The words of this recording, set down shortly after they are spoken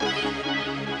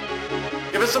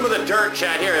Give us some of the dirt,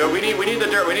 Chad. Here, we need the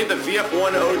dirt. We need the VF1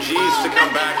 OGs to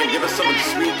come back and give us some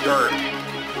sweet dirt.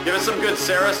 Give us some good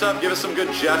Sarah stuff. Give us some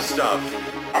good Jeff stuff.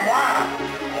 I'm wild.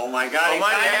 Oh my God. Oh my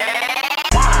God.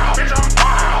 Bitch, I'm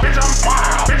wild. Bitch, I'm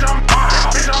wild. Bitch, I'm wild.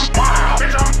 Bitch, I'm wild.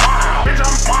 Bitch,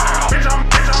 I'm wild. Bitch, I'm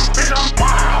wild. Bitch, I'm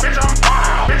wild. Bitch, I'm wild.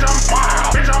 Bitch, I'm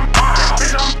wild. Bitch,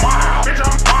 I'm wild. Bitch,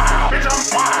 I'm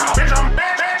wild. Bitch, I'm wild. Bitch, I'm wild. Bitch, I'm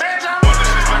wild.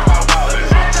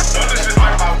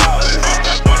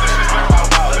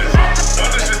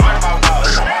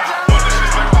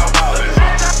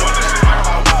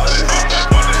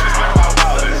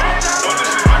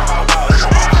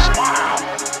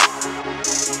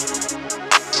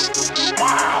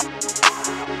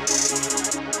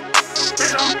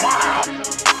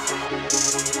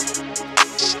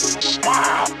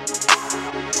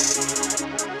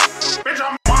 Bitch,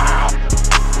 I'm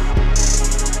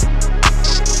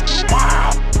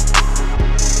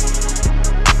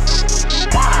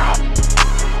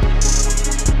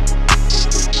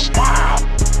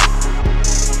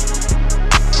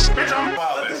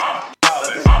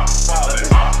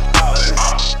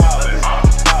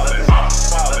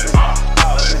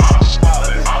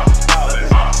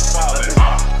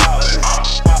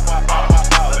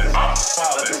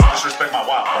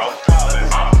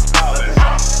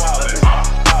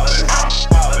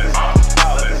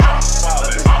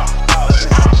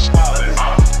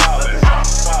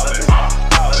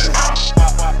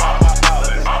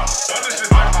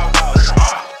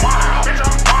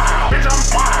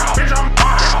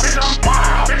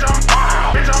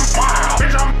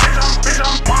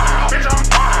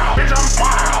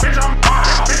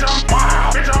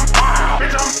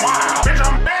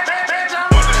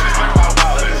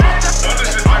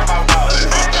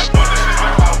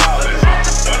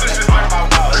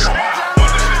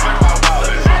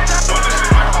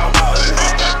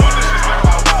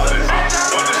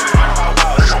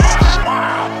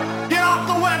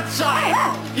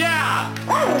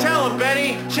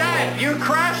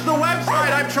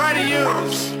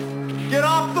Get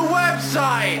off the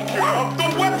website! Get off the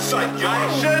website, yo!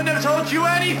 I shouldn't have told you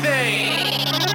anything!